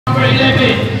Number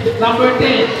 11, number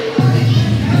 10,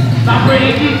 number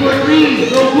 18 for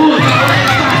 3, no good.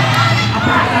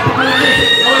 Apat,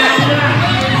 napakalaki. Wala ko na.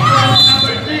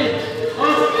 Number 10,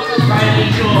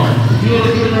 violation,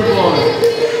 Euro Junior ball.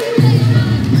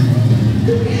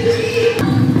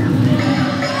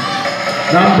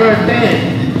 Number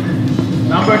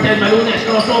 10, Malunes,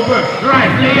 crossover,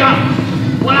 drive, layup.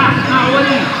 Wala,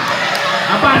 nakawali.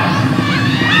 Apat.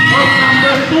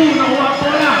 Number 2, nakuha ko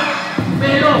na.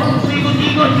 Pero,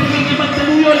 ikot-ikot, bibigay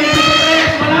magtaluyo, libre sa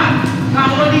 3, wala.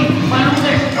 Nakawali,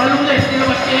 Malunes,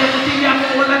 nilabas kaya ng siya,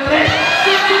 wala 3.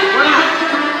 Wala.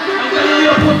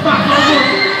 Magtaluyo, put back, no good.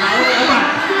 Nakawali,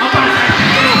 apat.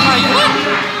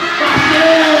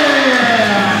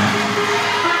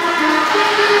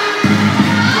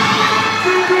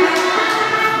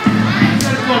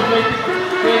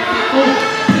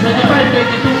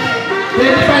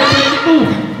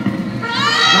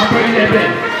 Number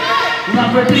 11,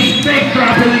 number 3, fake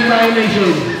traveling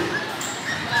violation.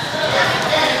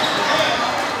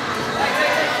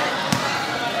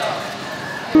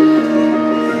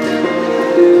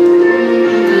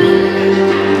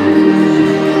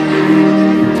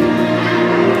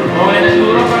 Okay na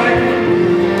siguro pare.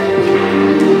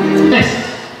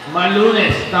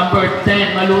 Malunes, number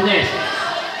 10, Malunes.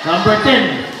 Number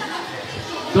 10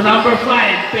 to number 5,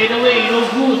 fade away, no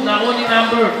good. Naku ni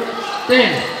number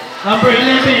 10. Number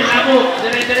 11, ako,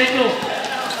 dire-diretso.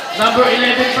 Number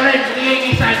 11 pa rin,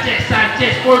 binigay kay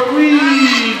Sanchez for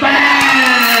 3,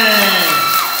 bang!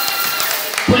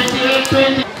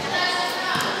 28-20.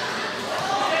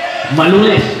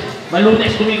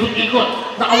 Malunes, kumikot-ikot,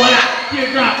 nakawala,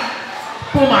 teardrop.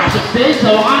 Pumasok din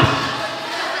sa wakas.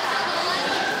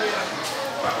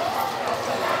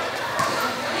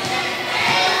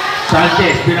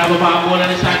 Sanchez, pinababa ang bola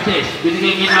ni Sanchez.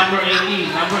 Binigay kay number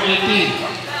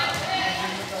 18.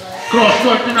 Cross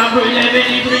court to number 11,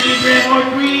 libre for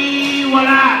 3,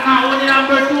 wala. Nakuha ni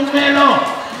number 2, Melo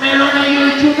na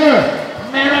Euro Junior.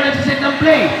 Melo nagsiset ng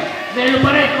play. Melo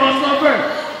pa rin,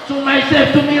 crossover. To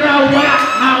myself, tumira, wala.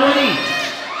 Nakuha ni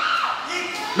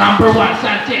number 1,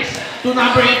 Sanchez. To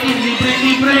number 18,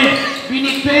 libre.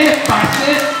 Binigbe,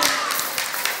 basket.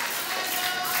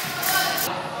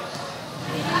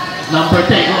 Number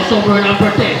 10, crossover,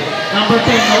 number 10,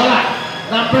 nawala.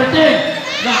 Number 10.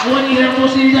 Nakuha ni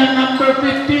Hermosillo, number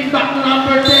 15, back to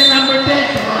number 10.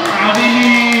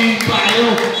 Traveling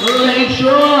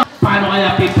violation. Paano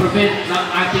kaya pay-prevent ng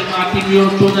ating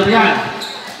Euro Junior yan?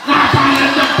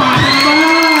 Napalan ng pasa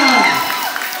naman!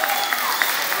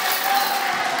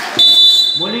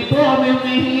 Muli po kami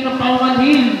humihingi ng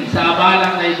paumanhin sa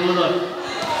balang na idulot.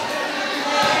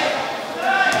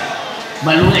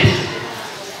 Malunes,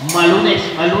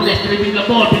 dribling na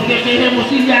ball, binigay kay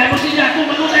Hermosillo,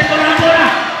 Malunes, para na bola,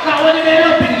 nakuha ni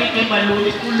Melo, binigay kay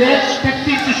Malunes ulit,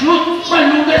 15 to shoot,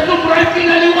 Malunes to drive,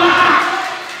 pinaliwa,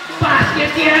 basket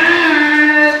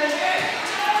yan,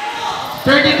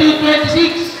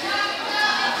 32-26,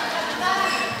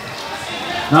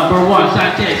 number 1,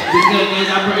 Sanchez, binigay kay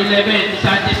number 11,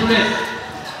 Sanchez ulit,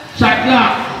 shot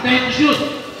clock, 10 to shoot,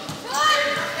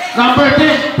 number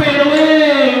 10, fade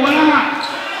away, wala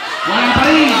pa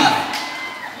rin.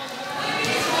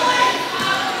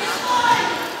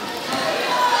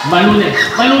 Malunes.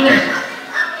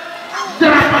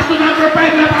 Drop pass to number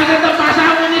 5. Napakagandang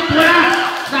pasa. Ngunit wala.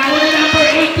 Nakuha ni number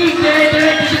 18.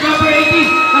 Dire-diretso si number 18.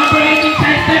 Number 18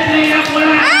 side step. Layup.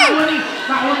 Wala.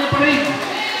 Nakuha niya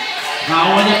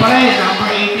pa rin. Number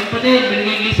 18 pa din.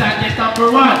 Binigay kay Sanchez. Number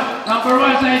 1. Number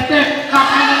 1 side step.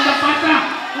 Napakagandang pasa.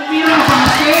 Umira.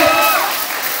 Basket.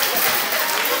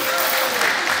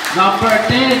 Number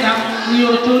 10 ng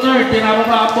Euro Junior,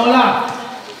 pinababa ang bola.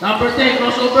 Number 10,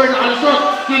 crossover,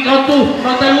 nakalusot. Kick out 2,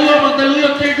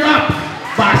 magdaluyo, teardrop.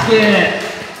 Basket.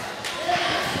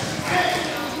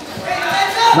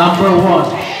 Number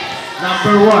 1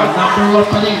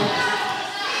 pa rin.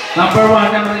 Number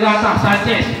 1 ng Regatta,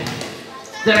 Sanchez.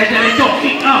 Dire-diretso,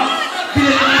 kick out.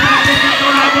 Pinagin ni Sanchez,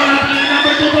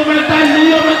 number 2,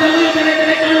 magdaluyo,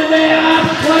 dire-diretso, lumayas.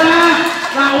 Wala.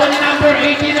 Nakuha ni number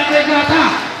 18 ng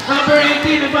Regatta. Number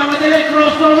 18, nagmamadali,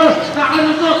 crossover,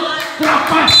 nakalusot, drop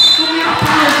pass, tumira pa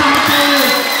ang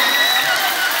Sanchez.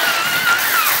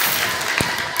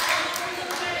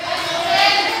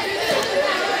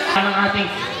 Ang ating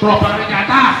proper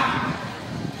Regatta.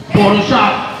 Ball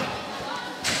shot.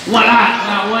 Wala.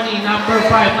 Nakuha ni number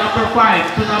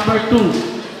 5 to number 2.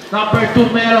 Number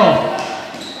 2, Melo.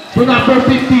 To number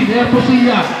 15,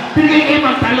 Hermosillo. Pinigay kay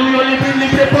magtaluyo,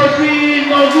 libre for 3.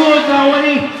 No good. Nakuha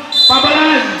ni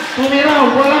Pabalan,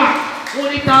 tumiraw, wala.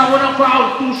 Ngunit na unang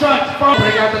foul, 2 shots, foul.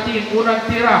 Regatta team, unang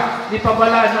tira, ni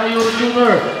Pabala ng Euro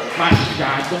Junior.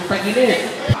 Masyadong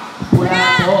tagilid.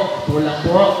 Pulang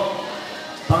po.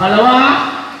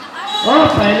 Pangalawa, oh,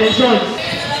 violation.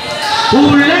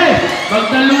 Huli,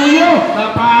 Magdaluyo,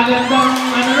 napagandang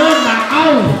ano nun,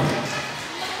 nakaw.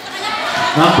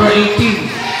 Number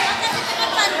 18.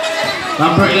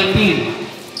 Number 18.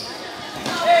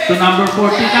 To number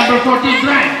 14. Number 14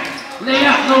 drive.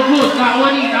 Layup, no good. Nakuha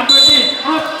number 10.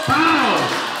 Up, foul.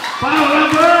 Foul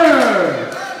number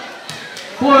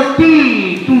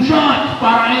 14. 2 shots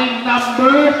para kay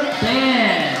number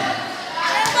 10.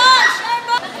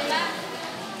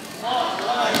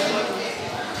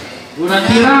 Unang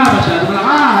tira, masyado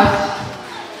malakas.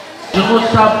 Sunod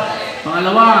sa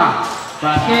pangalawa.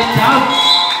 Basket out.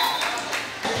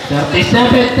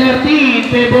 37-30 in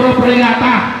favor of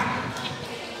Regatta.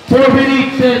 4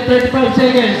 minutes and 35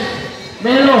 seconds.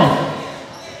 Melo.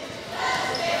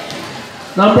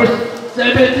 Number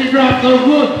 70 drop, no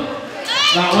good.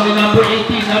 Nakuha ni number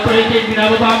 18. Number 18,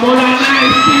 binababa ang bola.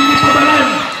 Nice. Steal ni Pabalan.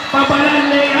 Pabalan,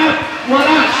 layup.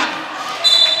 Wala.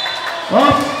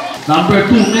 Off. Number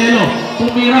 2, Melo.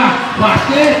 Tumira.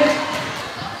 Basket.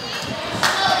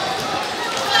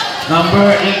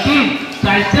 Number 18,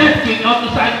 Sanchez. Kick out to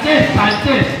Sanchez.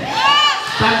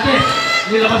 Sanchez.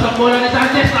 Nilabas ang bola ni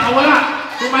Sanchez. Nakawala.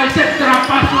 Tumalsep. Trap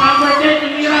pass to number 10.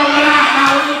 Tumira. Wala.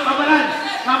 Nakawala ni Pabalan.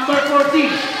 Number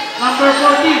 14.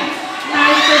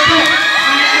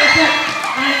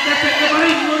 Na-intercept na pa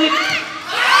rin. Ngunit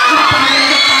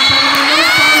napakagandang pasa naman yun.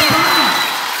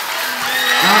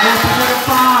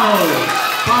 Foul.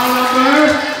 Foul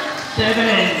number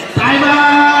 7. Time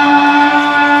out!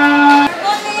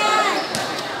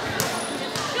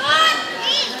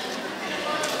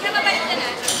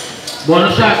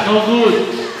 Bonus shot, no good.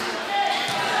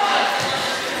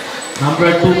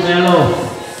 Number 2, Melo.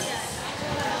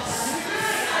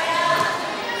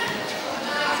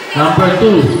 Number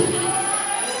 2.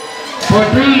 For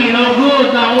 3, no good.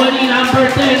 Nakuha ni number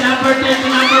 10. Number 10 to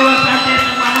number 1, Sanchez.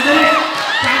 Nagmamadali.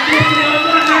 Sanchez,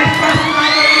 nice pass to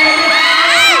number 11.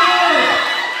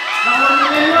 Nakuha ni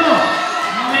Melo.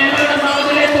 Melo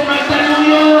nagmamadali.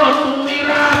 Tumagdaluyo.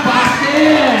 Tumira.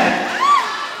 Basket.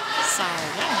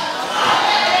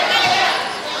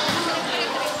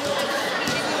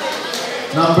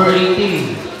 Number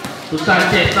 18 to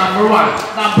Sanchez, number 1,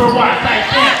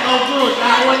 Sanchez, no good,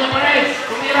 nakuha niya pa rin,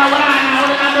 tumira wala, nakuha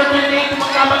ni number 28,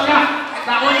 tumagkabangga,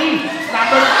 nakuha ni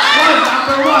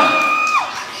number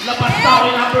 1, labas na ako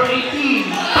number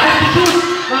 18, time to shoot,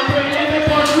 number 11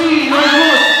 for 3, no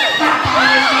good,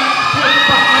 napakalit ng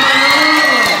putback naman,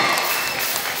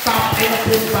 tapay na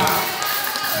putback,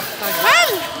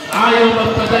 ayaw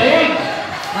magpadaig,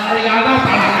 Regatta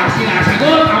talagang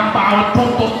sinasagot ang bawat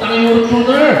puntot ng Euro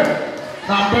Junior.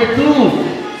 Number 2.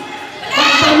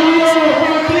 Magdaluyo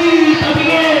for 3.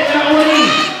 Tabigin.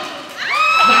 Nakawali.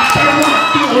 Number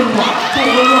 1.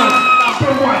 2 on 1.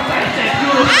 Number 1. Sanchez.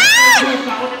 Euro Junior.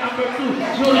 Nakawali number 2.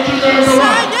 Euro Junior number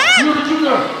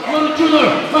 1. Euro Junior.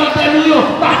 Magdaluyo.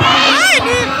 Basket.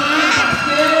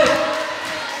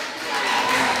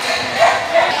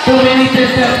 2 minutes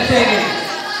and 30 seconds.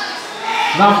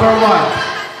 Number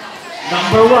 1.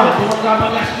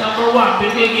 Tumagkabagas number 1,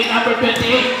 bigay number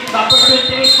 28,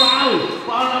 foul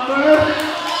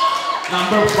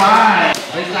number 5,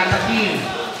 Regatta team,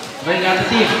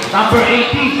 number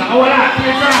 18, nakawala,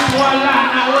 teardrop, wala,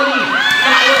 nakawali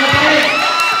pa rin,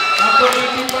 number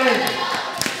 18 pa rin,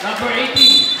 number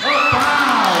 18, oh,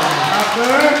 foul,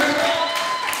 number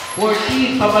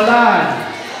 14,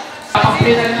 Pabalan, kapag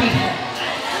penalty,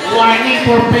 warning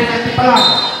for penalty pa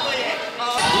lang.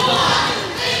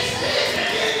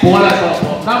 Bola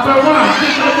po. Number 1.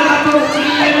 Kick out to number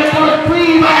 11 for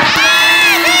 3.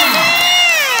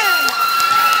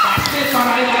 Basket para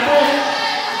kay Labo.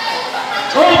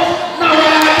 Oh!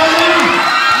 Nawala na ba na?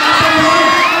 Number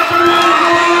 1.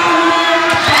 Nawala.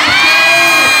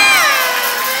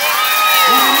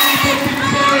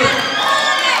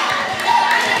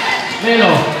 Melo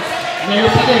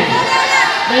pa din.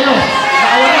 Melo.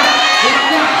 Nawala.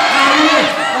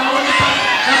 Nakawala pa.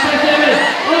 Number 7.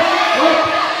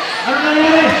 Ano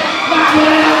nangyari?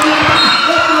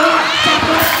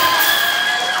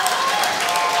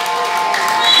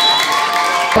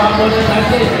 Pablo na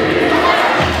Sanchez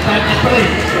pa rin.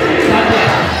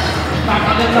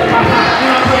 Napagandang pasa.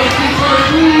 Number 18 for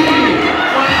 3.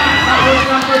 Wala. Tapos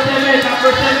number 7.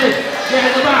 Kaya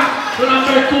na ba? To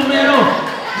number 2 Melo.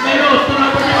 To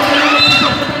number 2 number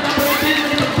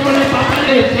 18. Tuloy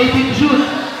papalit. 18 to shoot.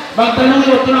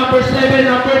 Magdaluyo to number 7.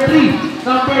 Number 3.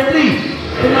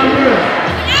 To number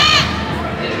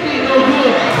 16, no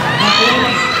good.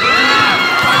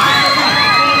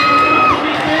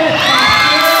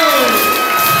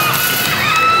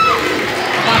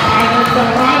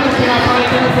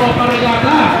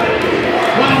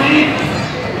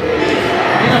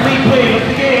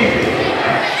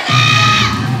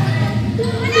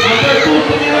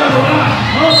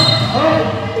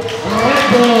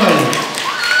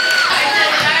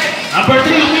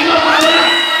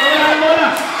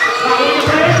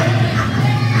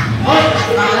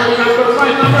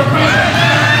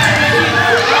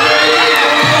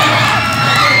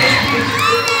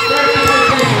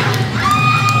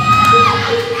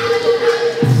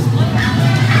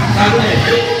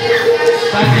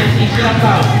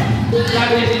 foul.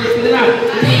 Sabi niya sinipin na.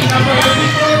 Hindi number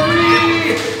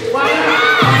 53.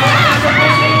 Wala.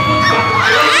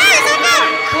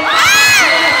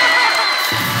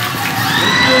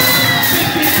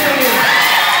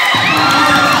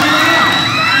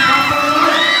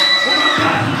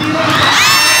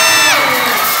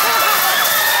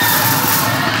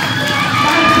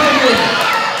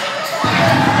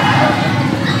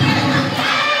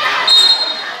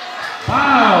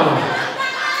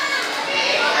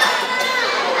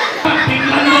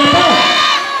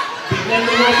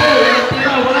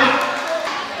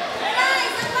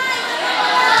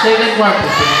 Second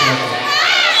quarter.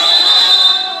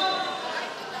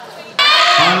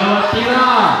 Pangalawang tira.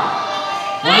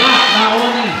 Wala.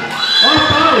 Naoni. Oh,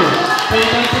 foul.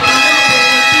 Penalty tayo.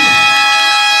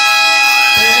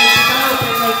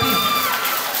 Penalty.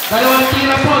 Dalawang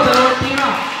tira po. Dalawang tira.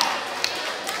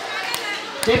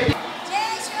 50.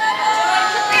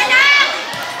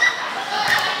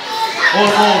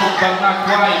 Almost, but not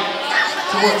quite.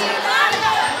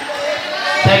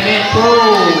 Second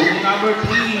throw, number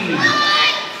 3.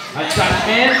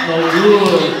 Adjustment, no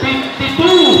good.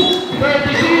 52,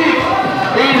 36,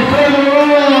 in favor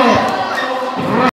of